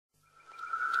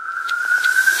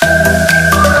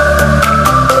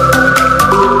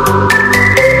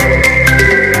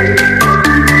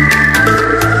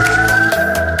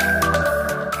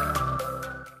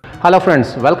Hello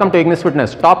friends, welcome to Ignis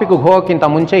fitness. ಟಾಪಿಕ್ಗೆ ಹೋಗೋಕ್ಕಿಂತ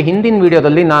ಮುಂಚೆ ಹಿಂದಿನ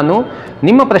ವಿಡಿಯೋದಲ್ಲಿ ನಾನು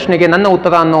ನಿಮ್ಮ ಪ್ರಶ್ನೆಗೆ ನನ್ನ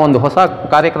ಉತ್ತರ ಅನ್ನೋ ಒಂದು ಹೊಸ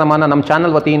ಕಾರ್ಯಕ್ರಮನ ನಮ್ಮ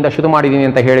ಚಾನಲ್ ವತಿಯಿಂದ ಶುರು ಮಾಡಿದ್ದೀನಿ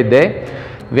ಅಂತ ಹೇಳಿದ್ದೆ.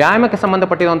 ವ್ಯಾಯಾಮಕ್ಕೆ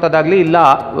ಸಂಬಂಧಪಟ್ಟಿರುವಂಥದ್ದಾಗಲಿ ಇಲ್ಲ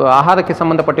ಆಹಾರಕ್ಕೆ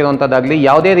ಸಂಬಂಧಪಟ್ಟಿರುವಂಥದ್ದಾಗಲಿ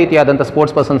ಯಾವುದೇ ರೀತಿಯಾದಂಥ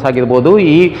ಸ್ಪೋರ್ಟ್ಸ್ ಪರ್ಸನ್ಸ್ ಆಗಿರ್ಬೋದು,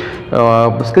 ಈ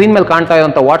ಸ್ಕ್ರೀನ್ ಮೇಲೆ ಕಾಣ್ತಾ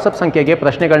ಇರುವಂಥ ವಾಟ್ಸಪ್ ಸಂಖ್ಯೆಗೆ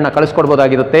ಪ್ರಶ್ನೆಗಳನ್ನ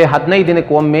ಕಳಿಸ್ಕೊಡ್ಬೋದಾಗಿರುತ್ತೆ. 15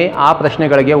 ದಿನಕ್ಕೆ ಒಮ್ಮೆ ಆ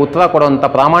ಪ್ರಶ್ನೆಗಳಿಗೆ ಉತ್ತರ ಕೊಡುವಂಥ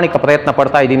ಪ್ರಾಮಾಣಿಕ ಪ್ರಯತ್ನ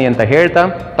ಪಡ್ತಾ ಇದ್ದೀನಿ ಅಂತ ಹೇಳ್ತಾ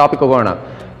ಟಾಪಿಕ್ ಹೋಗೋಣ.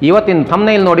 ಇವತ್ತಿನ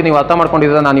ಥಂಬ್ನೇಲ್ ನೋಡಿ ನೀವು ಅರ್ಥ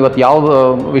ಮಾಡ್ಕೊಂಡಿದ್ರೆ ನಾನು ಇವತ್ತು ಯಾವ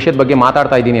ವಿಷಯದ ಬಗ್ಗೆ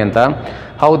ಮಾತಾಡ್ತಾ ಇದ್ದೀನಿ ಅಂತ.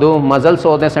 ಹೌದು, ಮಸಲ್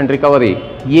ಸೋರ್ನೆಸ್ ಆ್ಯಂಡ್ ರಿಕವರಿ.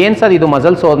 ಏನು ಸರ್ ಇದು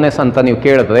ಮಸಲ್ ಸೋರ್ನೆಸ್ ಅಂತ ನೀವು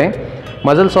ಕೇಳಿದ್ರೆ,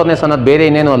 ಮಸಲ್ ಸೋರ್ನೆಸ್ ಅನ್ನೋದು ಬೇರೆ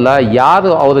ಏನೇನೂ ಅಲ್ಲ. ಯಾರು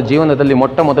ಅವರ ಜೀವನದಲ್ಲಿ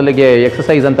ಮೊದಲಿಗೆ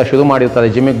ಎಕ್ಸಸೈಸ್ ಅಂತ ಶುರು ಮಾಡಿರ್ತಾರೆ,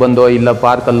 ಜಿಮ್ಮಿಗೆ ಬಂದೋ ಇಲ್ಲ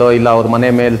ಪಾರ್ಕಲ್ಲೋ ಇಲ್ಲ ಅವ್ರ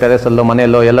ಮನೆ ಮೇಲೆ ಟೆರೆಸಲ್ಲೋ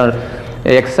ಮನೆಯಲ್ಲೋ ಎಲ್ಲ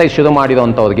ಎಕ್ಸಸೈಸ್ ಶುರು ಮಾಡಿರೋ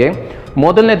ಅಂಥವ್ರಿಗೆ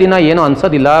ಮೊದಲನೇ ದಿನ ಏನೂ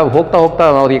ಅನ್ಸೋದಿಲ್ಲ. ಹೋಗ್ತಾ ಹೋಗ್ತಾ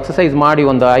ಅವ್ರು ಎಕ್ಸಸೈಸ್ ಮಾಡಿ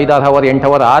ಒಂದು 5-6 ಅವರ್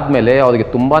 8 ಅವರ್ ಆದಮೇಲೆ ಅವ್ರಿಗೆ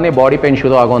ತುಂಬಾ ಬಾಡಿ ಪೇನ್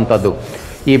ಶುರು ಆಗುವಂಥದ್ದು.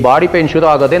 ಈ ಬಾಡಿ ಪೇನ್ ಶುರು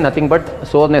ಆಗೋದೇ ನಥಿಂಗ್ ಬಟ್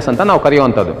ಸೋರ್ನೆಸ್ ಅಂತ ನಾವು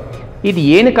ಕರೆಯುವಂಥದ್ದು. ಇದು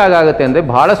ಏನಕ್ಕಾಗುತ್ತೆ ಅಂದರೆ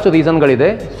ಭಾಳಷ್ಟು ರೀಸನ್ಗಳಿದೆ.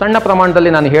 ಸಣ್ಣ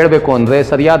ಪ್ರಮಾಣದಲ್ಲಿ ನಾನು ಹೇಳಬೇಕು ಅಂದರೆ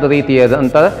ಸರಿಯಾದ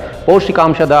ರೀತಿಯಾದಂಥ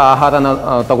ಪೌಷ್ಟಿಕಾಂಶದ ಆಹಾರನ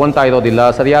ತಗೊಳ್ತಾ ಇರೋದಿಲ್ಲ,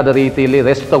 ಸರಿಯಾದ ರೀತಿಯಲ್ಲಿ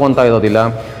ರೆಸ್ಟ್ ತೊಗೊಳ್ತಾ ಇರೋದಿಲ್ಲ,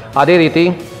 ಅದೇ ರೀತಿ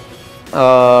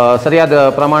ಸರಿಯಾದ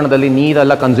ಪ್ರಮಾಣದಲ್ಲಿ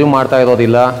ನೀರೆಲ್ಲ ಕನ್ಸ್ಯೂಮ್ ಮಾಡ್ತಾ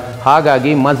ಇರೋದಿಲ್ಲ.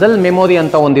 ಹಾಗಾಗಿ ಮಸಲ್ ಮೆಮೊರಿ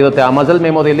ಅಂತ ಒಂದಿರುತ್ತೆ. ಆ ಮಸಲ್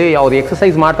ಮೆಮೊರಿಯಲ್ಲಿ ಅವ್ರು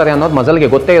ಎಕ್ಸಸೈಸ್ ಮಾಡ್ತಾರೆ ಅನ್ನೋದು ಮಸಲ್ಗೆ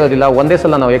ಗೊತ್ತೇ ಇರೋದಿಲ್ಲ. ಒಂದೇ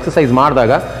ಸಲ ನಾವು ಎಕ್ಸಸೈಸ್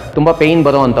ಮಾಡಿದಾಗ ತುಂಬ ಪೇಯ್ನ್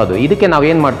ಬರೋ ಅಂಥದ್ದು. ಇದಕ್ಕೆ ನಾವು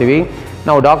ಏನು ಮಾಡ್ತೀವಿ,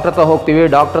 ನಾವು ಡಾಕ್ಟ್ರ್ ಹತ್ರ ಹೋಗ್ತೀವಿ.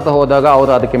 ಡಾಕ್ಟ್ರ್ ಹತ್ರ ಹೋದಾಗ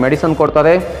ಅವರು ಅದಕ್ಕೆ ಮೆಡಿಸನ್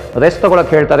ಕೊಡ್ತಾರೆ, ರೆಸ್ಟ್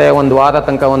ತೊಗೊಳಕ್ಕೆ ಹೇಳ್ತಾರೆ. ಒಂದು ವಾರ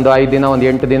ತನಕ, ಒಂದು 5 ದಿನ, ಒಂದು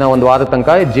 8 ದಿನ, ಒಂದು ವಾರ ತನಕ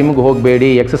ಜಿಮ್ಗೆ ಹೋಗಬೇಡಿ,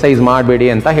 ಎಕ್ಸಸೈಸ್ ಮಾಡಬೇಡಿ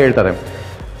ಅಂತ ಹೇಳ್ತಾರೆ.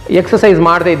 ಎಕ್ಸಸೈಸ್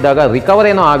ಮಾಡದೇ ಇದ್ದಾಗ ರಿಕವರ್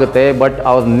ಏನೋ ಆಗುತ್ತೆ, ಬಟ್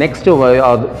ಅವ್ರು ನೆಕ್ಸ್ಟು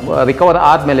ರಿಕವರ್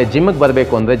ಆದಮೇಲೆ ಜಿಮ್ಮಿಗೆ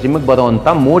ಬರಬೇಕು ಅಂದರೆ ಜಿಮ್ಮಿಗೆ ಬರೋವಂಥ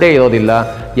ಮೂಡೇ ಇರೋದಿಲ್ಲ.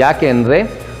 ಯಾಕೆ ಅಂದರೆ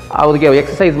ಅವ್ರಿಗೆ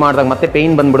ಎಕ್ಸಸೈಸ್ ಮಾಡಿದಾಗ ಮತ್ತೆ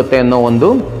ಪೇಯ್ನ್ ಬಂದುಬಿಡುತ್ತೆ ಅನ್ನೋ ಒಂದು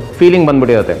ಫೀಲಿಂಗ್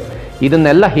ಬಂದುಬಿಟ್ಟಿರುತ್ತೆ.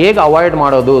 ಇದನ್ನೆಲ್ಲ ಹೇಗೆ ಅವಾಯ್ಡ್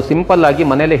ಮಾಡೋದು, ಸಿಂಪಲ್ಲಾಗಿ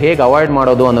ಮನೇಲಿ ಹೇಗೆ ಅವಾಯ್ಡ್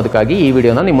ಮಾಡೋದು ಅನ್ನೋದಕ್ಕಾಗಿ ಈ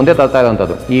ವಿಡಿಯೋನ ನಿಮ್ಮ ಮುಂದೆ ತರ್ತಾ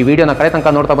ಇರೋವಂಥದ್ದು. ಈ ವಿಡಿಯೋನ ಕಡೆ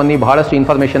ತನಕ ನೋಡ್ತಾ ಬನ್ನಿ. ಬಹಳಷ್ಟು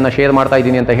ಇನ್ಫಾರ್ಮೇಷನ್ನ ಶೇರ್ ಮಾಡ್ತಾ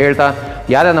ಇದ್ದೀನಿ ಅಂತ ಹೇಳ್ತಾ,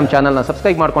 ಯಾರ್ಯಾರು ನಮ್ಮ ಚಾನಲ್ನ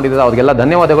ಸಬ್ಸ್ಕ್ರೈಬ್ ಮಾಡ್ಕೊಂಡಿದ್ದಾರೆ ಅವ್ರಿಗೆಲ್ಲ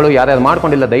ಧನ್ಯವಾದಗಳು. ಯಾರ್ಯಾರು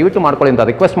ಮಾಡ್ಕೊಂಡಿಲ್ಲ ದಯವಿಟ್ಟು ಮಾಡ್ಕೊಳ್ಳಿ ಅಂತ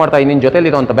ರಿಕ್ವೆಸ್ಟ್ ಮಾಡ್ತಾ ಇದ್ದೀನಿ.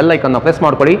 ಜೊತೆಲಿರುವಂಥ ಬೆಲ್ ಐಕನ್ನ ಪ್ರೆಸ್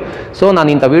ಮಾಡ್ಕೊಳ್ಳಿ. ಸೊ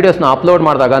ನಾನು ಇಂಥ ವೀಡಿಯೋಸ್ನ ಅಪ್ಲೋಡ್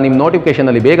ಮಾಡಿದಾಗ ನಿಮ್ಮ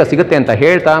ನೋಟಿಫಿಕೇಷನಲ್ಲಿ ಬೇಗ ಸಿಗುತ್ತೆ ಅಂತ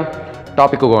ಹೇಳ್ತಾ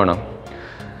ಟಾಪಿಕ್ ಹೋಗೋಣ.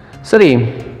 ಸರಿ,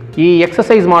 ಈ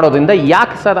ಎಕ್ಸಸೈಸ್ ಮಾಡೋದ್ರಿಂದ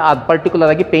ಯಾಕೆ ಸರ್ ಅದು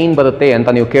ಪರ್ಟಿಕ್ಯುಲರಾಗಿ ಪೇಯ್ನ್ ಬರುತ್ತೆ ಅಂತ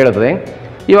ನೀವು ಕೇಳಿದ್ರೆ,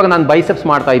 ಇವಾಗ ನಾನು ಬೈಸೆಪ್ಸ್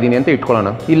ಮಾಡ್ತಾ ಇದ್ದೀನಿ ಅಂತ ಇಟ್ಕೊಳ್ಳೋಣ,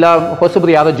 ಇಲ್ಲ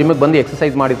ಹೊಸಬ್ರು ಯಾರೋ ಜಿಮ್ಮಿಗೆ ಬಂದು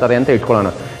ಎಕ್ಸಸೈಸ್ ಮಾಡಿರ್ತಾರೆ ಅಂತ ಇಟ್ಕೊಳ್ಳೋಣ.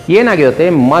 ಏನಾಗಿರುತ್ತೆ,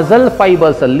 ಮಸಲ್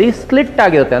ಫೈಬರ್ಸಲ್ಲಿ ಸ್ಲಿಟ್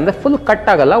ಆಗಿರುತ್ತೆ, ಅಂದರೆ ಫುಲ್ ಕಟ್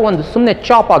ಆಗಲ್ಲ, ಒಂದು ಸುಮ್ಮನೆ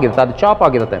ಚಾಪ್ ಆಗಿರುತ್ತೆ, ಅದು ಚಾಪ್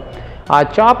ಆಗಿರುತ್ತೆ. ಆ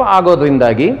ಚಾಪ್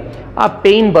ಆಗೋದ್ರಿಂದಾಗಿ ಆ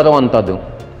ಪೇಯ್ನ್ ಬರೋವಂಥದ್ದು.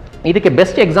 ಇದಕ್ಕೆ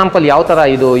ಬೆಸ್ಟ್ ಎಕ್ಸಾಂಪಲ್ ಯಾವ ಥರ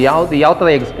ಯಾವ ಥರ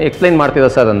ಎಕ್ಸ್ಪ್ಲೈನ್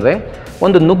ಮಾಡ್ತಿರೋ ಸರ್ ಅಂದರೆ,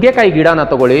 ಒಂದು ನುಗ್ಗೆಕಾಯಿ ಗಿಡನ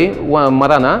ತೊಗೊಳ್ಳಿ,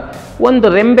 ಮರನ, ಒಂದು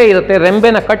ರೆಂಬೆ ಇರುತ್ತೆ,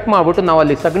 ರೆಂಬೆನ ಕಟ್ ಮಾಡಿಬಿಟ್ಟು ನಾವು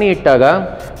ಅಲ್ಲಿ ಸಗಣಿ ಇಟ್ಟಾಗ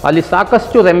ಅಲ್ಲಿ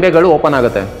ಸಾಕಷ್ಟು ರೆಂಬೆಗಳು ಓಪನ್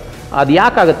ಆಗುತ್ತೆ. ಅದು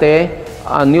ಯಾಕಾಗುತ್ತೆ,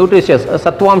 ನ್ಯೂಟ್ರಿಷಿಯಸ್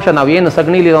ಸತ್ವಾಂಶ, ನಾವೇನು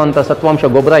ಸಗಣಿಲಿರುವಂಥ ಸತ್ವಾಂಶ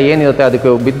ಗೊಬ್ಬರ ಏನಿರುತ್ತೆ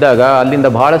ಅದಕ್ಕೆ ಬಿದ್ದಾಗ ಅಲ್ಲಿಂದ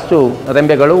ಭಾಳಷ್ಟು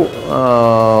ರೆಂಬೆಗಳು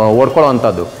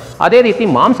ಒಡ್ಕೊಳ್ಳೋವಂಥದ್ದು. ಅದೇ ರೀತಿ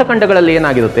ಮಾಂಸಖಂಡಗಳಲ್ಲಿ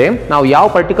ಏನಾಗಿರುತ್ತೆ, ನಾವು ಯಾವ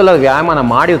ಪರ್ಟಿಕ್ಯುಲರ್ ವ್ಯಾಯಾಮನ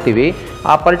ಮಾಡಿರ್ತೀವಿ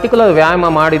ಆ ಪರ್ಟಿಕ್ಯುಲರ್ ವ್ಯಾಯಾಮ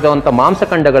ಮಾಡಿದಂಥ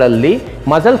ಮಾಂಸಖಂಡಗಳಲ್ಲಿ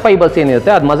ಮಸಲ್ ಫೈಬರ್ಸ್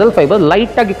ಏನಿರುತ್ತೆ, ಅದು ಮಸಲ್ ಫೈಬರ್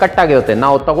ಲೈಟಾಗಿ ಕಟ್ ಆಗಿರುತ್ತೆ.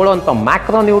 ನಾವು ತಗೊಳ್ಳೋವಂಥ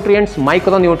ಮ್ಯಾಕ್ರೋನ್ಯೂಟ್ರಿಯೆಂಟ್ಸ್,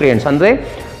 ಮೈಕ್ರೋನ್ಯೂಟ್ರಿಯೆಂಟ್ಸ್ ಅಂದರೆ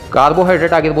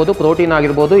ಕಾರ್ಬೋಹೈಡ್ರೇಟ್ ಆಗಿರ್ಬೋದು, ಪ್ರೋಟೀನ್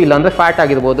ಆಗಿರ್ಬೋದು, ಇಲ್ಲಾಂದರೆ ಫ್ಯಾಟ್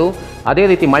ಆಗಿರ್ಬೋದು, ಅದೇ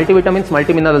ರೀತಿ ಮಲ್ಟಿವಿಟಮಿನ್ಸ್,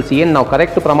 ಮಲ್ಟಿಮಿನರಲ್ಸ್ ಏನು ನಾವು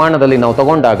ಕರೆಕ್ಟ್ ಪ್ರಮಾಣದಲ್ಲಿ ನಾವು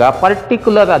ತೊಗೊಂಡಾಗ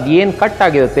ಪರ್ಟಿಕ್ಯುಲರ್ ಅದು ಏನು ಕಟ್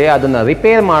ಆಗಿರುತ್ತೆ ಅದನ್ನು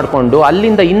ರಿಪೇರ್ ಮಾಡಿಕೊಂಡು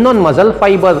ಅಲ್ಲಿಂದ ಇನ್ನೊಂದು ಮಸಲ್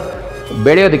ಫೈಬರ್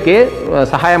ಬೆಳೆಯೋದಕ್ಕೆ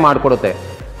ಸಹಾಯ ಮಾಡಿಕೊಡುತ್ತೆ.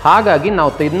 ಹಾಗಾಗಿ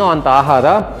ನಾವು ತಿನ್ನೋ ಅಂಥ ಆಹಾರ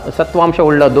ಸತ್ವಾಂಶ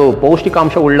ಉಳ್ಳದ್ದು,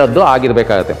 ಪೌಷ್ಟಿಕಾಂಶ ಉಳ್ಳದ್ದು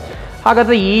ಆಗಿರಬೇಕಾಗುತ್ತೆ.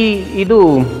 ಹಾಗಾದರೆ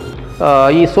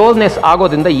ಈ ಸೋರ್ನೆಸ್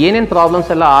ಆಗೋದ್ರಿಂದ ಏನೇನು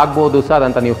ಪ್ರಾಬ್ಲಮ್ಸ್ ಎಲ್ಲ ಆಗ್ಬೋದು ಸರ್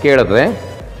ಅಂತ ನೀವು ಕೇಳಿದ್ರೆ,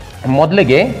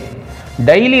 ಮೊದಲಿಗೆ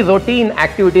ಡೈಲಿ ರೊಟೀನ್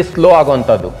ಆ್ಯಕ್ಟಿವಿಟೀಸ್ ಸ್ಲೋ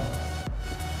ಆಗುವಂಥದ್ದು.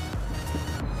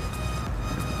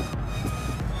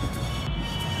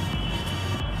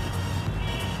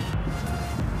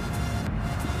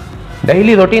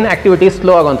 ಡೈಲಿ ರೊಟೀನ್ ಆ್ಯಕ್ಟಿವಿಟೀಸ್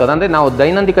ಸ್ಲೋ ಆಗುವಂಥದ್ದು ಅಂದರೆ ನಾವು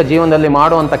ದೈನಂದಿನ ಜೀವನದಲ್ಲಿ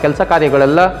ಮಾಡುವಂಥ ಕೆಲಸ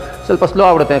ಕಾರ್ಯಗಳೆಲ್ಲ ಸ್ವಲ್ಪ ಸ್ಲೋ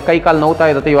ಆಗ್ಬಿಡುತ್ತೆ. ಕೈ ಕಾಲು ನೋವ್ತಾ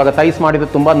ಇರುತ್ತೆ. ಇವಾಗ ತೈಸ್ ಮಾಡಿದ್ರೆ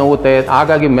ತುಂಬ ನೋವುತ್ತೆ.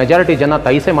 ಹಾಗಾಗಿ ಮೆಜಾರಿಟಿ ಜನ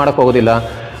ತೈಸೇ ಮಾಡೋಕ್ಕೆ ಹೋಗೋದಿಲ್ಲ.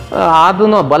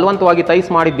 ಅದನ್ನು ಬಲವಂತವಾಗಿ ತೈಸ್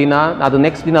ಮಾಡಿದ ದಿನ ಅದು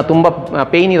ನೆಕ್ಸ್ಟ್ ದಿನ ತುಂಬ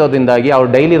ಪೇಯ್ನ್ ಇರೋದ್ರಿಂದಾಗಿ ಅವ್ರ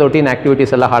ಡೈಲಿ ರೊಟೀನ್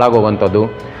ಆ್ಯಕ್ಟಿವಿಟೀಸ್ ಎಲ್ಲ ಹಾಳಾಗೋವಂಥದ್ದು.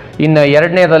 ಇನ್ನು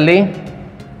ಎರಡನೇ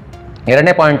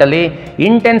ಪಾಯಿಂಟಲ್ಲಿ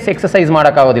ಇಂಟೆನ್ಸ್ ಎಕ್ಸಸೈಸ್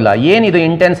ಮಾಡೋಕ್ಕಾಗೋದಿಲ್ಲ. ಏನಿದು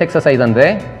ಇಂಟೆನ್ಸ್ ಎಕ್ಸಸೈಸ್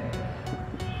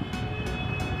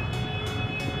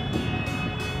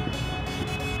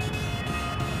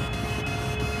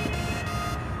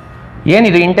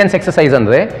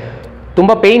ಅಂದರೆ,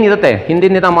 ತುಂಬ ಪೇಯ್ನ್ ಇರುತ್ತೆ.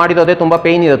 ಹಿಂದಿನ ದಿನ ಮಾಡಿರೋದೇ ತುಂಬ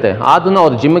ಪೇಯ್ನ್ ಇರುತ್ತೆ. ಅದನ್ನು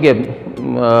ಅವ್ರು ಜಿಮ್ಗೆ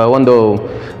ಒಂದು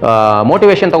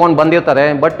ಮೋಟಿವೇಶನ್ ತೊಗೊಂಡು ಬಂದಿರ್ತಾರೆ.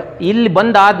 ಬಟ್ ಇಲ್ಲಿ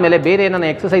ಬಂದಾದಮೇಲೆ ಬೇರೆ ಏನಾನ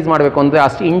ಎಕ್ಸಸೈಸ್ ಮಾಡಬೇಕು ಅಂದರೆ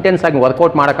ಅಷ್ಟು ಇಂಟೆನ್ಸ್ ಆಗಿ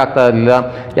ವರ್ಕೌಟ್ ಮಾಡೋಕ್ಕಾಗ್ತಾ ಇರಲಿಲ್ಲ.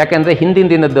 ಯಾಕೆಂದರೆ ಹಿಂದಿನ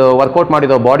ದಿನದ ವರ್ಕೌಟ್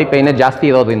ಮಾಡಿರೋ ಬಾಡಿ ಪೇಯ್ನೇ ಜಾಸ್ತಿ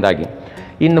ಇರೋದ್ರಿಂದಾಗಿ.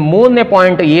 ಇನ್ನು 3ನೇ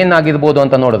ಪಾಯಿಂಟ್ ಏನಾಗಿರ್ಬೋದು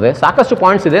ಅಂತ ನೋಡಿದ್ರೆ, ಸಾಕಷ್ಟು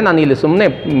ಪಾಯಿಂಟ್ಸ್ ಇದೆ, ನಾನು ಇಲ್ಲಿ ಸುಮ್ಮನೆ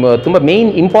ತುಂಬ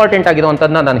ಮೇಯ್ನ್ ಇಂಪಾರ್ಟೆಂಟ್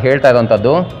ಆಗಿರೋವಂಥದ್ದನ್ನ ನಾನು ಹೇಳ್ತಾ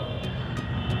ಇರೋವಂಥದ್ದು,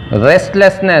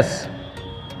 ರೆಸ್ಟ್ಲೆಸ್ನೆಸ್.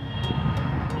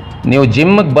 ನೀವು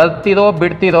ಜಿಮ್ಗೆ ಬರ್ತಿರೋ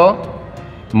ಬಿಡ್ತಿರೋ,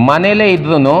 ಮನೇಲೇ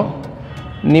ಇದ್ರೂ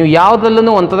ನೀವು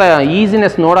ಯಾವುದ್ರಲ್ಲೂ ಒಂಥರ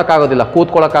ಈಸಿನೆಸ್ ನೋಡೋಕ್ಕಾಗೋದಿಲ್ಲ.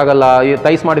 ಕೂತ್ಕೊಳ್ಳೋಕ್ಕಾಗಲ್ಲ,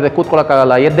 ಟೈಸ್ ಮಾಡಿದರೆ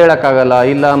ಕೂತ್ಕೊಳ್ಳೋಕ್ಕಾಗಲ್ಲ, ಎದ್ದೇಳೋಕ್ಕಾಗಲ್ಲ,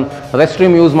 ಇಲ್ಲ ರೆಸ್ಟ್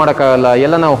ರೂಮ್ ಯೂಸ್ ಮಾಡೋಕ್ಕಾಗಲ್ಲ,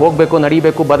 ಎಲ್ಲ ನಾವು ಹೋಗಬೇಕು,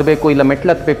 ನಡಿಬೇಕು, ಬರಬೇಕು, ಇಲ್ಲ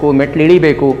ಮೆಟ್ಲು ಹತ್ತಬೇಕು, ಮೆಟ್ಲು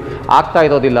ಇಳಿಬೇಕು, ಆಗ್ತಾ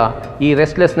ಇರೋದಿಲ್ಲ. ಈ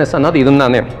ರೆಸ್ಟ್ಲೆಸ್ನೆಸ್ ಅನ್ನೋದು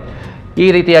ಇದನ್ನೇ ಈ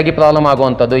ರೀತಿಯಾಗಿ ಪ್ರಾಬ್ಲಮ್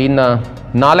ಆಗುವಂಥದ್ದು. ಇನ್ನು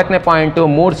 4ನೇ ಪಾಯಿಂಟು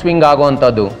ಮೂಡ್ ಸ್ವಿಂಗ್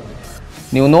ಆಗುವಂಥದ್ದು.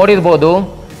 ನೀವು ನೋಡಿರ್ಬೋದು,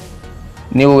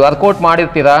 ನೀವು ವರ್ಕೌಟ್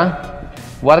ಮಾಡಿರ್ತೀರ,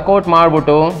 ವರ್ಕೌಟ್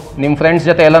ಮಾಡಿಬಿಟ್ಟು ನಿಮ್ಮ ಫ್ರೆಂಡ್ಸ್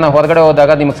ಜೊತೆ ಎಲ್ಲ ನಾವು ಹೊರಗಡೆ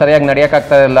ಹೋದಾಗ ನಿಮ್ಗೆ ಸರಿಯಾಗಿ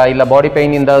ನಡೆಯೋಕ್ಕಾಗ್ತಾ ಇಲ್ಲ, ಇಲ್ಲ ಬಾಡಿ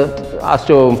ಪೇಯ್ನಿಂದ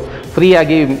ಅಷ್ಟು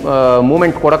ಫ್ರೀಯಾಗಿ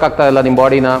ಮೂಮೆಂಟ್ ಕೊಡೋಕ್ಕಾಗ್ತಾ ಇಲ್ಲ ನಿಮ್ಮ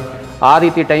ಬಾಡಿನ. ಆ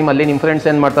ರೀತಿ ಟೈಮಲ್ಲಿ ನಿಮ್ಮ ಫ್ರೆಂಡ್ಸ್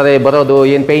ಏನು ಮಾಡ್ತಾರೆ, ಬರೋದು,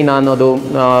 ಏನು ಪೇಯ್ನ ಅನ್ನೋದು,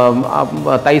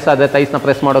 ಟೈಸ್ ಆದರೆ ಟೈಸ್ನ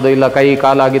ಪ್ರೆಸ್ ಮಾಡೋದು, ಇಲ್ಲ ಕೈ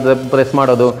ಕಾಲಾಗಿದ್ದರೆ ಪ್ರೆಸ್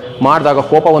ಮಾಡೋದು, ಮಾಡಿದಾಗ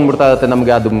ಕೋಪ ಬಂದ್ಬಿಡ್ತಾ ಇರುತ್ತೆ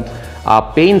ನಮಗೆ. ಅದು ಆ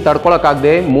ಪೇಯ್ನ್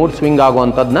ತಡ್ಕೊಳಕ್ಕಾಗದೆ ಮೂಡ್ ಸ್ವಿಂಗ್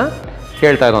ಆಗುವಂಥದ್ದನ್ನ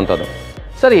ಹೇಳ್ತಾ ಇರೋವಂಥದ್ದು.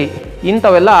 ಸರಿ,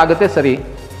 ಇಂಥವೆಲ್ಲ ಆಗುತ್ತೆ. ಸರಿ,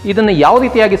 ಇದನ್ನು ಯಾವ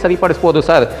ರೀತಿಯಾಗಿ ಸರಿಪಡಿಸ್ಬೋದು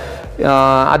ಸರ್?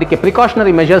 ಅದಕ್ಕೆ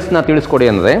ಪ್ರಿಕಾಷನರಿ ಮೆಷರ್ಸ್ನ ತಿಳಿಸ್ಕೊಡಿ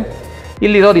ಅಂದರೆ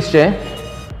ಇಲ್ಲಿರೋದಿಷ್ಟೇ.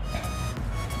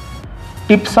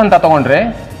 ಟಿಪ್ಸ್ ಅಂತ ತೊಗೊಂಡ್ರೆ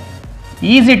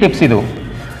ಈಸಿ ಟಿಪ್ಸ್ ಇದು,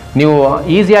 ನೀವು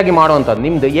ಈಸಿಯಾಗಿ ಮಾಡುವಂಥದ್ದು.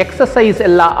 ನಿಮ್ಮದು ಎಕ್ಸಸೈಸ್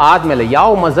ಎಲ್ಲ ಆದಮೇಲೆ,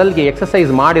 ಯಾವ ಮಸಲ್ಗೆ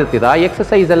ಎಕ್ಸಸೈಸ್ ಮಾಡಿರ್ತೀರ,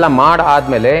 ಎಕ್ಸಸೈಸ್ ಎಲ್ಲ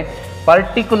ಮಾಡಾದಮೇಲೆ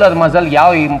ಪರ್ಟಿಕ್ಯುಲರ್ ಮಸಲ್,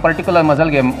 ಯಾವ ಪರ್ಟಿಕ್ಯುಲರ್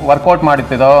ಮಸಲ್ಗೆ ವರ್ಕೌಟ್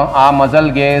ಮಾಡಿರ್ತೀರೋ ಆ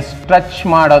ಮಸಲ್ಗೆ ಸ್ಟ್ರೆಚ್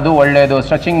ಮಾಡೋದು ಒಳ್ಳೆಯದು,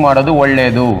 ಸ್ಟ್ರೆಚಿಂಗ್ ಮಾಡೋದು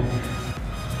ಒಳ್ಳೆಯದು.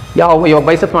 ಇವಾಗ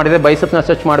ಬೈಸೆಪ್ಸ್ ಮಾಡಿದರೆ ಬೈಸೆಪ್ಸ್ನ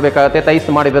ಸ್ಟ್ರೆಚ್ ಮಾಡಬೇಕಾಗುತ್ತೆ, ಟೈಸ್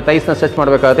ಮಾಡಿದರೆ ಟೈಸ್ನ ಸ್ಟ್ರೆಚ್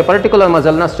ಮಾಡಬೇಕಾಗುತ್ತೆ. ಪರ್ಟಿಕ್ಯುಲರ್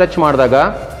ಮಸಲ್ನ ಸ್ಟ್ರೆಚ್ ಮಾಡಿದಾಗ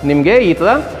ನಿಮಗೆ ಈ ಥರ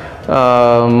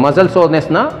ಮಸಲ್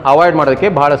ಸೋರ್ನೆಸ್ನ ಅವಾಯ್ಡ್ ಮಾಡೋದಕ್ಕೆ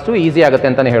ಬಹಳಷ್ಟು ಈಸಿ ಆಗುತ್ತೆ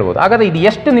ಅಂತಲೇ ಹೇಳ್ಬೋದು. ಹಾಗಾದರೆ ಇದು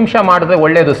ಎಷ್ಟು ನಿಮಿಷ ಮಾಡಿದ್ರೆ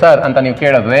ಒಳ್ಳೆಯದು ಸರ್ ಅಂತ ನೀವು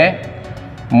ಕೇಳಿದ್ರೆ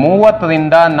 30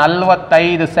 ರಿಂದ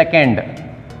 45 ಸೆಕೆಂಡ್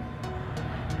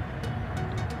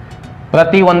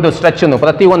ಪ್ರತಿಯೊಂದು ಸ್ಟ್ರೆಚ್ಚನ್ನು,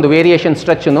 ಪ್ರತಿಯೊಂದು ವೇರಿಯೇಷನ್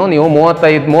ಸ್ಟ್ರೆಚ್ಚನ್ನು ನೀವು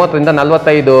 30 ರಿಂದ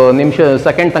 45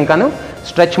 ಸೆಕೆಂಡ್ ತನಕ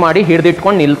ಸ್ಟ್ರೆಚ್ ಮಾಡಿ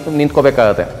ಹಿಡಿದಿಟ್ಕೊಂಡು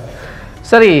ನಿಂತ್ಕೋಬೇಕಾಗತ್ತೆ.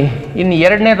 ಸರಿ, ಇನ್ನು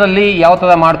ಎರಡನೇದಲ್ಲಿ ಯಾವ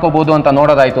ಥರ ಮಾಡ್ಕೋಬೋದು ಅಂತ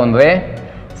ನೋಡೋದಾಯಿತು ಅಂದರೆ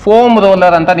ಫೋಮ್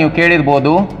ರೋಲರ್ ಅಂತ ನೀವು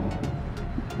ಕೇಳಿರ್ಬೋದು.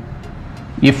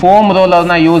 ಈ ಫೋಮ್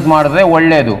ರೋಲರ್ನ ಯೂಸ್ ಮಾಡಿದ್ರೆ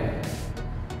ಒಳ್ಳೆಯದು.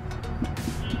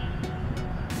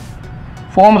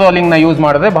 ಫೋಮ್ ರೋಲಿಂಗ್ನ ಯೂಸ್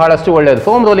ಮಾಡಿದ್ರೆ ಬಹಳಷ್ಟು ಒಳ್ಳೆಯದು.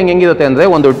 ಫೋಮ್ ರೋಲಿಂಗ್ ಹೆಂಗಿರುತ್ತೆ ಅಂದರೆ,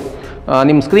 ಒಂದು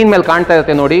ನಿಮ್ಮ ಸ್ಕ್ರೀನ್ ಮೇಲೆ ಕಾಣ್ತಾ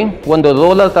ಇರುತ್ತೆ ನೋಡಿ, ಒಂದು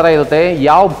ರೋಲರ್ ಥರ ಇರುತ್ತೆ.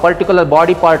 ಯಾವ ಪರ್ಟಿಕ್ಯುಲರ್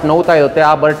ಬಾಡಿ ಪಾರ್ಟ್ ನೋವ್ತಾ ಇರುತ್ತೆ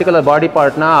ಆ ಪರ್ಟಿಕ್ಯುಲರ್ ಬಾಡಿ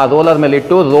ಪಾರ್ಟ್ನ ಆ ರೋಲರ್ ಮೇಲೆ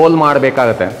ಇಟ್ಟು ರೋಲ್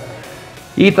ಮಾಡಬೇಕಾಗತ್ತೆ.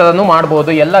 ಈ ಥರನೂ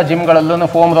ಮಾಡ್ಬೋದು. ಎಲ್ಲ ಜಿಮ್ಗಳಲ್ಲೂ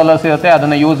ಫೋಮ್ ರೋಲರ್ಸ್ ಇರುತ್ತೆ,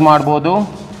 ಅದನ್ನು ಯೂಸ್ ಮಾಡ್ಬೋದು.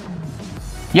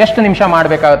 ಎಷ್ಟು ನಿಮಿಷ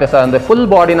ಮಾಡಬೇಕಾಗುತ್ತೆ ಸರ್ ಅಂದರೆ, ಫುಲ್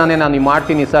ಬಾಡಿನೇ ನಾನು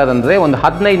ಮಾಡ್ತೀನಿ ಸರ್ ಅಂದರೆ ಒಂದು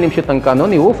 15 ನಿಮಿಷ ತನಕ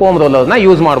ನೀವು ಫೋಮ್ ರೋಲರ್ನ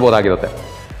ಯೂಸ್ ಮಾಡ್ಬೋದಾಗಿರುತ್ತೆ.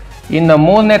 ಇನ್ನು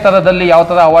ಮೂರನೇ ಥರದಲ್ಲಿ ಯಾವ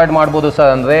ಥರ ಅವಾಯ್ಡ್ ಮಾಡ್ಬೋದು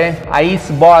ಸರ್ ಅಂದರೆ ಐಸ್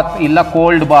ಬಾತ್ ಇಲ್ಲ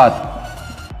cold Baat.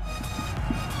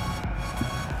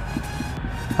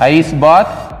 Ice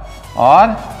Baat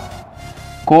R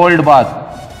cold Baat.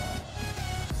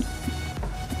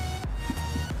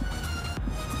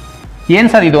 ಏನು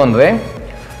ಸರ್ ಇದು ಅಂದರೆ,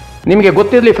 ನಿಮಗೆ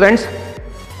ಗೊತ್ತಿರಲಿ ಫ್ರೆಂಡ್ಸ್,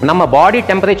 ನಮ್ಮ ಬಾಡಿ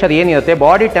ಟೆಂಪ್ರೇಚರ್ ಏನಿರುತ್ತೆ,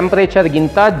 ಬಾಡಿ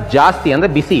ಟೆಂಪ್ರೇಚರ್ಗಿಂತ ಜಾಸ್ತಿ ಅಂದರೆ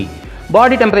ಬಿಸಿ,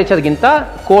 ಬಾಡಿ ಟೆಂಪ್ರೇಚರ್ಗಿಂತ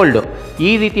ಕೋಲ್ಡ್,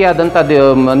 ಈ ರೀತಿಯಾದಂಥ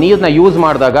ನೀರನ್ನ ಯೂಸ್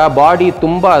ಮಾಡಿದಾಗ ಬಾಡಿ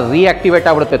ತುಂಬ ರಿಯಾಕ್ಟಿವೇಟ್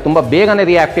ಆಗಿಬಿಡುತ್ತೆ, ತುಂಬ ಬೇಗನೆ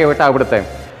ರಿಯಾಕ್ಟಿವೇಟ್ ಆಗಿಬಿಡುತ್ತೆ.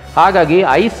 ಹಾಗಾಗಿ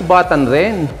ಐಸ್ ಬಾತ್ ಅಂದರೆ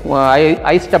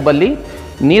ಐಸ್ ಟಬ್ಬಲ್ಲಿ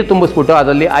ನೀರು ತುಂಬಿಸ್ಬಿಟ್ಟು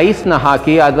ಅದರಲ್ಲಿ ಐಸ್ನ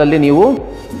ಹಾಕಿ ಅದರಲ್ಲಿ ನೀವು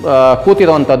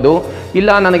ಕೂತಿರೋವಂಥದ್ದು. ಇಲ್ಲ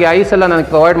ನನಗೆ ಐಸ್ ಎಲ್ಲ ನನಗೆ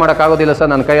ಪ್ರೊವೈಡ್ ಮಾಡೋಕ್ಕಾಗೋದಿಲ್ಲ ಸರ್,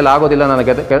 ನನ್ನ ಕೈಯಲ್ಲಿ ಆಗೋದಿಲ್ಲ,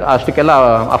 ನನಗೆ ಅಷ್ಟಕ್ಕೆಲ್ಲ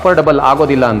ಅಫೋರ್ಡಬಲ್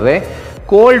ಆಗೋದಿಲ್ಲ ಅಂದರೆ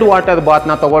ಕೋಲ್ಡ್ ವಾಟರ್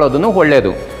ಬಾತ್ನ ತೊಗೊಳ್ಳೋದನ್ನು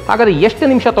ಒಳ್ಳೆಯದು. ಹಾಗಾದರೆ ಎಷ್ಟು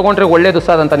ನಿಮಿಷ ತೊಗೊಂಡ್ರೆ ಒಳ್ಳೆಯದು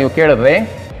ಸರ್ ಅಂತ ನೀವು ಕೇಳಿದ್ರೆ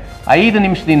 5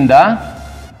 ನಿಮಿಷದಿಂದ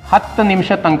 10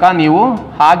 ನಿಮಿಷ ತನಕ ನೀವು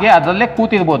ಹಾಗೆ ಅದರಲ್ಲೇ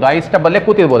ಕೂತಿರ್ಬೋದು, ಐಸ್ ಟಬ್ಬಲ್ಲೇ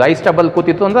ಕೂತಿರ್ಬೋದು. ಐಸ್ ಟಬ್ಬಲ್ಲಿ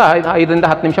ಕೂತಿತ್ತು ಅಂದರೆ 5 ರಿಂದ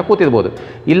 10 ನಿಮಿಷ ಕೂತಿರ್ಬೋದು.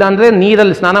 ಇಲ್ಲಾಂದರೆ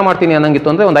ನೀರಲ್ಲಿ ಸ್ನಾನ ಮಾಡ್ತೀನಿ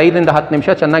ಅನ್ನಂಗಿತ್ತು ಅಂದರೆ ಒಂದು 5 ರಿಂದ 10 ನಿಮಿಷ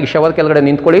ಚೆನ್ನಾಗಿ ಶವರ್ ಕೆಳಗಡೆ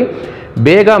ನಿಂತ್ಕೊಳ್ಳಿ,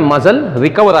 ಬೇಗ ಮಸಲ್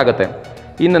ರಿಕವರ್ ಆಗುತ್ತೆ.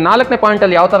 ಇನ್ನು 4ನೇ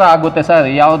ಪಾಯಿಂಟಲ್ಲಿ ಯಾವ ಥರ ಆಗುತ್ತೆ ಸರ್,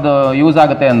 ಯಾವುದು ಯೂಸ್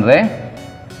ಆಗುತ್ತೆ ಅಂದರೆ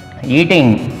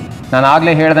ಈಟಿಂಗ್. ನಾನು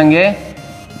ಆಗಲೇ ಹೇಳ್ದಂಗೆ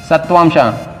ಸತ್ವಾಂಶ,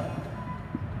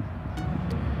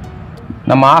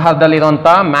 ನಮ್ಮ ಆಹಾರದಲ್ಲಿರುವಂಥ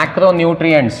ಮ್ಯಾಕ್ರೋ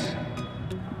ನ್ಯೂಟ್ರಿಯೆಂಟ್ಸ್,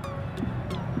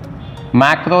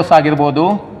 ಮ್ಯಾಕ್ರೋಸ್ ಆಗಿರ್ಬೋದು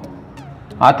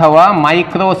ಅಥವಾ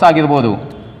ಮೈಕ್ರೋಸ್ ಆಗಿರ್ಬೋದು,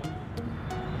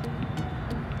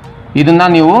 ಇದನ್ನು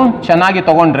ನೀವು ಚೆನ್ನಾಗಿ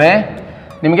ತೊಗೊಂಡ್ರೆ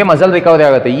ನಿಮಗೆ ಮಸಲ್ ರಿಕವರಿ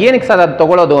ಆಗುತ್ತೆ. ಏನಕ್ಕೆ ಸರ್ ಅದು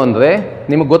ತೊಗೊಳ್ಳೋದು ಅಂದರೆ,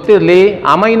 ನಿಮಗೆ ಗೊತ್ತಿರಲಿ,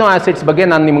 ಅಮೈನೋ ಆ್ಯಸಿಡ್ಸ್ ಬಗ್ಗೆ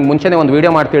ನಾನು ನಿಮಗೆ ಮುಂಚೆನೇ ಒಂದು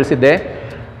ವೀಡಿಯೋ ಮಾಡಿ ತಿಳಿಸಿದ್ದೆ.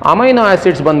 ಅಮೈನೋ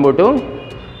ಆ್ಯಸಿಡ್ಸ್ ಬಂದ್ಬಿಟ್ಟು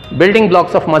ಬಿಲ್ಡಿಂಗ್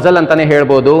ಬ್ಲಾಕ್ಸ್ ಆಫ್ ಮಸಲ್ ಅಂತಲೇ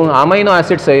ಹೇಳ್ಬೋದು. ಅಮೈನೋ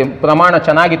ಆ್ಯಸಿಡ್ಸ್ ಪ್ರಮಾಣ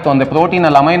ಚೆನ್ನಾಗಿತ್ತು ಅಂದರೆ,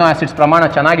 ಪ್ರೋಟೀನಲ್ಲಿ ಅಮೈನೋ ಆ್ಯಸಿಡ್ಸ್ ಪ್ರಮಾಣ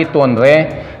ಚೆನ್ನಾಗಿತ್ತು ಅಂದರೆ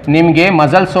ನಿಮಗೆ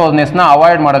ಮಸಲ್ ಸೋರ್ನೆಸ್ನ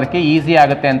ಅವಾಯ್ಡ್ ಮಾಡೋದಕ್ಕೆ ಈಸಿ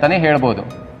ಆಗುತ್ತೆ ಅಂತಲೇ ಹೇಳ್ಬೋದು.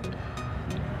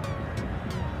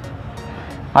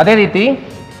 ಅದೇ ರೀತಿ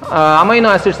ಅಮೈನೋ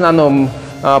ಆ್ಯಸಿಡ್ಸ್, ನಾನು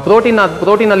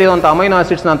ಪ್ರೋಟೀನಲ್ಲಿರುವಂಥ ಅಮೈನೋ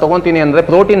ಆ್ಯಸಿಡ್ಸ್ ನಾನು ತೊಗೊತೀನಿ ಅಂದರೆ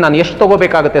ಪ್ರೋಟೀನ್ ನಾನು ಎಷ್ಟು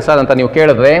ತೊಗೋಬೇಕಾಗುತ್ತೆ ಸರ್ ಅಂತ ನೀವು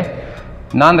ಕೇಳಿದ್ರೆ,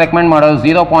 ನಾನು ರೆಕಮೆಂಡ್ ಮಾಡೋದು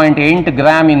 0.8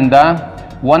 ಗ್ರಾಮಿಂದ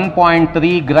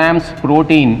 1.3 ಗ್ರಾಮ್ಸ್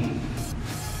ಪ್ರೋಟೀನ್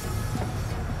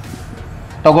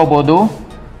ತಗೋಬೋದು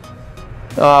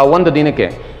ಒಂದು ದಿನಕ್ಕೆ.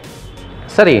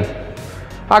 ಸರಿ,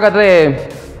 ಹಾಗಾದರೆ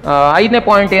 5ನೇ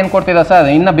ಪಾಯಿಂಟ್ ಏನು ಕೊಡ್ತೀರಾ ಸರ್,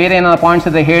 ಇನ್ನು ಬೇರೆ ಏನಾದ್ರು ಪಾಯಿಂಟ್ಸ್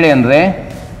ಇದೆ ಹೇಳಿ ಅಂದರೆ,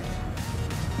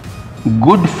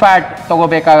 ಗುಡ್ ಫ್ಯಾಟ್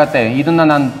ತೊಗೋಬೇಕಾಗತ್ತೆ. ಇದನ್ನು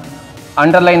ನಾನು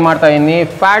ಅಂಡರ್ಲೈನ್ ಮಾಡ್ತಾ ಇದ್ದೀನಿ.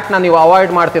 ಫ್ಯಾಟ್ನ ನೀವು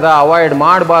ಅವಾಯ್ಡ್ ಮಾಡ್ತೀರಾ, ಅವಾಯ್ಡ್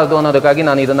ಮಾಡಬಾರ್ದು ಅನ್ನೋದಕ್ಕಾಗಿ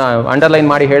ನಾನು ಇದನ್ನು ಅಂಡರ್ಲೈನ್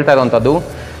ಮಾಡಿ ಹೇಳ್ತಾ ಇರೋವಂಥದ್ದು.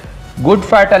 ಗುಡ್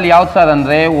ಫ್ಯಾಟಲ್ಲಿ ಯಾವ್ದು ಸರ್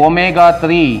ಅಂದರೆ ಒಮೆಗಾ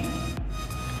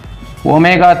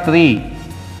 3,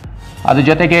 ಅದ್ರ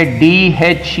ಜೊತೆಗೆ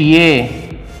DHA,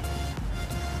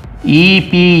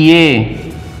 EPA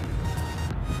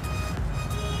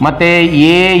ಮತ್ತು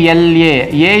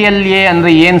ALA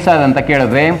ಅಂದರೆ ಏನು ಸರ್ ಅಂತ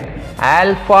ಕೇಳಿದ್ರೆ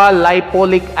ಆಲ್ಫಾ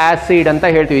ಲೈಪೋಲಿಕ್ ಆ್ಯಸಿಡ್ ಅಂತ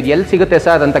ಹೇಳ್ತೀವಿ. ಇದು ಎಲ್ಲಿ ಸಿಗುತ್ತೆ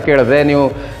ಸರ್ ಅಂತ ಕೇಳಿದ್ರೆ ನೀವು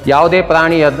ಯಾವುದೇ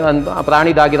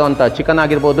ಪ್ರಾಣಿದಾಗಿರೋವಂಥ ಚಿಕನ್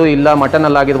ಆಗಿರ್ಬೋದು ಇಲ್ಲ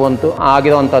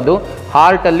ಆಗಿರೋವಂಥದ್ದು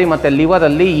ಹಾರ್ಟಲ್ಲಿ ಮತ್ತು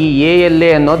ಲಿವರಲ್ಲಿ ಈ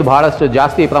ALA ಅನ್ನೋದು ಭಾಳಷ್ಟು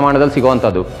ಜಾಸ್ತಿ ಪ್ರಮಾಣದಲ್ಲಿ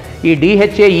ಸಿಗೋವಂಥದ್ದು. ಈ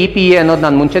DHA EPA ಅನ್ನೋದು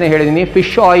ನಾನು ಮುಂಚೆನೇ ಹೇಳಿದ್ದೀನಿ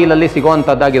ಫಿಶ್ ಆಯಿಲಲ್ಲಿ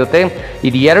ಸಿಗೋವಂಥದ್ದಾಗಿರುತ್ತೆ.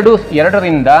 ಇದು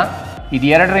ಎರಡರಿಂದ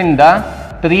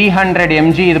 300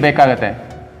 mg ಇರಬೇಕಾಗತ್ತೆ.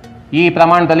 ಈ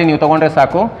ಪ್ರಮಾಣದಲ್ಲಿ ನೀವು ತೊಗೊಂಡ್ರೆ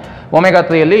ಸಾಕು ಒಮೆಗಾ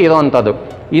 3ಯಲ್ಲಿ ಇರೋವಂಥದ್ದು.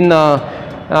 ಇನ್ನು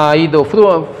ಇದು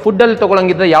ಫುಡ್ಡಲ್ಲಿ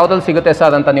ತೊಗೊಳಂಗಿದ್ರೆ ಯಾವುದಲ್ಲಿ ಸಿಗುತ್ತೆ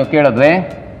ಸರ್ ಅಂತ ನೀವು ಕೇಳಿದ್ರೆ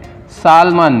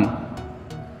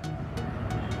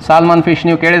ಸಾಲ್ಮನ್ ಫಿಶ್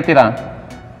ನೀವು ಕೇಳಿರ್ತೀರಾ,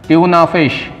 ಟ್ಯೂನಾ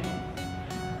ಫಿಶ್,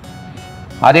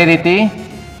 ಅದೇ ರೀತಿ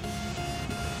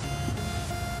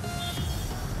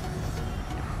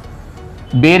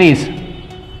berries,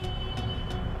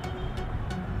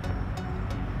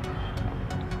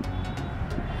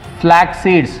 flax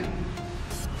seeds,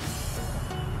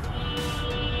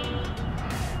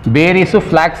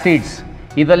 flax seeds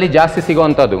ಇದರಲ್ಲಿ ಜಾಸ್ತಿ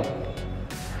ಸಿಗೋವಂಥದ್ದು.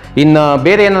 ಇನ್ನು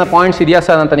ಬೇರೆ ಏನಾದ್ರು ಪಾಯಿಂಟ್ಸ್ ಇದೆಯಾ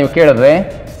ಸರ್ ಅಂತ ನೀವು ಕೇಳಿದ್ರೆ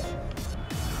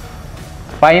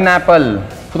ಪೈನಾಪಲ್,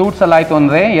 ಫ್ರೂಟ್ಸಲ್ಲಿ ಆಯಿತು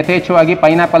ಅಂದರೆ ಯಥೇಚ್ಛವಾಗಿ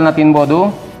ಪೈನಾಪಲ್ನ ತಿನ್ಬೋದು.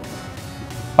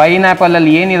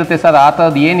 ಪೈನಾಪಲಲ್ಲಿ ಏನಿರುತ್ತೆ ಸರ್, ಆ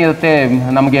ಥರದ್ದು ಏನಿರುತ್ತೆ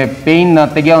ನಮಗೆ ಪೇಯ್ನ್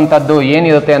ತೆಗೆಯೋವಂಥದ್ದು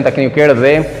ಏನಿರುತ್ತೆ ಅಂತ ನೀವು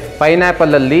ಕೇಳಿದ್ರೆ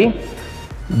ಪೈನಾಪಲಲ್ಲಿ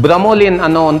ಬ್ರಮೋಲಿನ್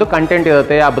ಅನ್ನೋ ಒಂದು ಕಂಟೆಂಟ್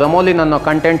ಇರುತ್ತೆ. ಆ ಬ್ರಮೋಲಿನ್ ಅನ್ನೋ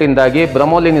ಕಂಟೆಂಟಿಂದಾಗಿ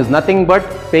ಬ್ರಮೋಲಿನ್ is nothing but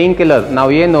pain killer. ನಾವು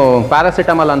ಏನು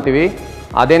ಪ್ಯಾರಾಸಿಟಮಾಲ್ ಅಂತೀವಿ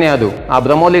ಅದೇನೇ ಅದು. ಆ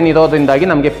ಬ್ರಮೋಲಿನ್ ಇರೋದ್ರಿಂದಾಗಿ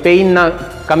ನಮಗೆ ಪೇಯ್ನ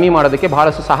ಕಮ್ಮಿ ಮಾಡೋದಕ್ಕೆ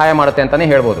ಬಹಳಷ್ಟು ಸಹಾಯ ಮಾಡುತ್ತೆ ಅಂತಲೇ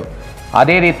ಹೇಳ್ಬೋದು.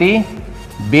 ಅದೇ ರೀತಿ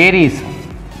ಬೇರೀಸ್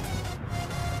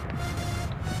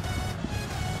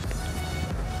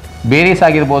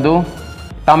ಆಗಿರ್ಬೋದು,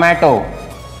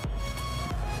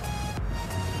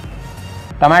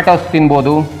 ಟೊಮ್ಯಾಟೋಸ್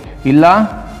ತಿನ್ಬೋದು, ಇಲ್ಲ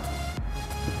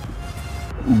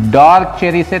ಡಾರ್ಕ್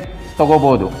ಚೆರೀಸೇ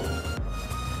ತಗೋಬೋದು.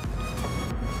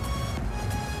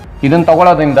 ಇದನ್ನು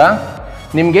ತಗೊಳ್ಳೋದ್ರಿಂದ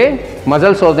ನಿಮಗೆ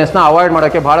ಮಸಲ್ ಸೋರ್ನೆಸ್ನ ಅವಾಯ್ಡ್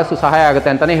ಮಾಡೋಕ್ಕೆ ಭಾಳಷ್ಟು ಸಹಾಯ ಆಗುತ್ತೆ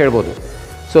ಅಂತಲೇ ಹೇಳ್ಬೋದು.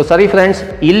 ಸೊ ಸರಿ ಫ್ರೆಂಡ್ಸ್,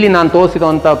 ಇಲ್ಲಿ ನಾನು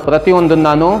ತೋರಿಸಿರೋಂಥ ಪ್ರತಿಯೊಂದನ್ನು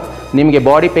ನಾನು ನಿಮಗೆ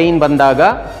ಬಾಡಿ ಪೇಯ್ನ್ ಬಂದಾಗ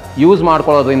ಯೂಸ್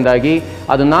ಮಾಡ್ಕೊಳ್ಳೋದ್ರಿಂದಾಗಿ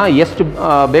ಅದನ್ನು ಎಷ್ಟು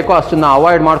ಬೇಕೋ ಅಷ್ಟನ್ನು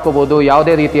ಅವಾಯ್ಡ್ ಮಾಡ್ಕೋಬೋದು.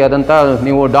 ಯಾವುದೇ ರೀತಿಯಾದಂಥ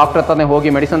ನೀವು ಡಾಕ್ಟರ್ ಹತ್ರನೇ ಹೋಗಿ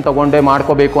ಮೆಡಿಸಿನ್ ತೊಗೊಂಡೇ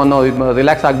ಮಾಡ್ಕೋಬೇಕು ಅನ್ನೋ,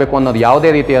 ರಿಲ್ಯಾಕ್ಸ್ ಆಗಬೇಕು ಅನ್ನೋದು ಯಾವುದೇ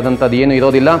ರೀತಿಯಾದಂಥದ್ದು ಏನು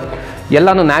ಇರೋದಿಲ್ಲ.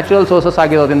 ಎಲ್ಲನೂ ನ್ಯಾಚುರಲ್ ಸೋರ್ಸಸ್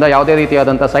ಆಗಿರೋದ್ರಿಂದ ಯಾವುದೇ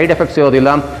ರೀತಿಯಾದಂಥ ಸೈಡ್ ಎಫೆಕ್ಟ್ಸ್ ಇರೋದಿಲ್ಲ.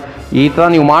 ಈ ಥರ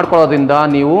ನೀವು ಮಾಡ್ಕೊಳ್ಳೋದ್ರಿಂದ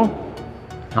ನೀವು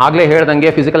ಆಗಲೇ ಹೇಳ್ದಂಗೆ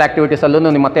ಫಿಸಿಕಲ್ ಆ್ಯಕ್ಟಿವಿಟೀಸಲ್ಲೂ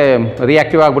ನೀವು ಮತ್ತೆ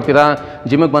ರಿಯಾಕ್ಟಿವ್ ಆಗಿಬಿಡ್ತೀರಾ.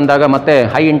 ಜಿಮ್ಮಿಗೆ ಬಂದಾಗ ಮತ್ತೆ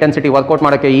ಹೈ ಇಂಟೆನ್ಸಿಟಿ ವರ್ಕೌಟ್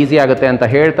ಮಾಡೋಕ್ಕೆ ಈಸಿ ಆಗುತ್ತೆ ಅಂತ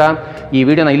ಹೇಳ್ತಾ ಈ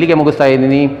ವಿಡಿಯೋನ ಇಲ್ಲಿಗೆ ಮುಗಿಸ್ತಾ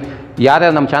ಇದ್ದೀನಿ.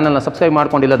 ಯಾರ್ಯಾರು ನಮ್ಮ ಚಾನಲ್ನ ಸಬ್ಸ್ಕ್ರೈಬ್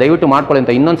ಮಾಡ್ಕೊಂಡಿಲ್ಲ ದಯವಿಟ್ಟು ಮಾಡ್ಕೊಳ್ಳಿ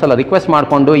ಅಂತ ಇನ್ನೊಂದು ಸಲ ರಿಕ್ವೆಸ್ಟ್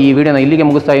ಮಾಡಿಕೊಂಡು ಈ ವಿಡಿಯೋನ ಇಲ್ಲಿಗೆ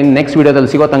ಮುಗಿಸ್ತಾ ಇದ್ದೀನಿ. ನೆಕ್ಸ್ಟ್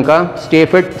ವಿಡಿಯೋದಲ್ಲಿ ಸಿಗೋ ತನಕ ಸ್ಟೇ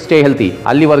ಫಿಟ್, ಸ್ಟೇ ಹೆಲ್ತಿ.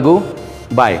 ಅಲ್ಲಿವರೆಗೂ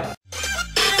ಬಾಯ್.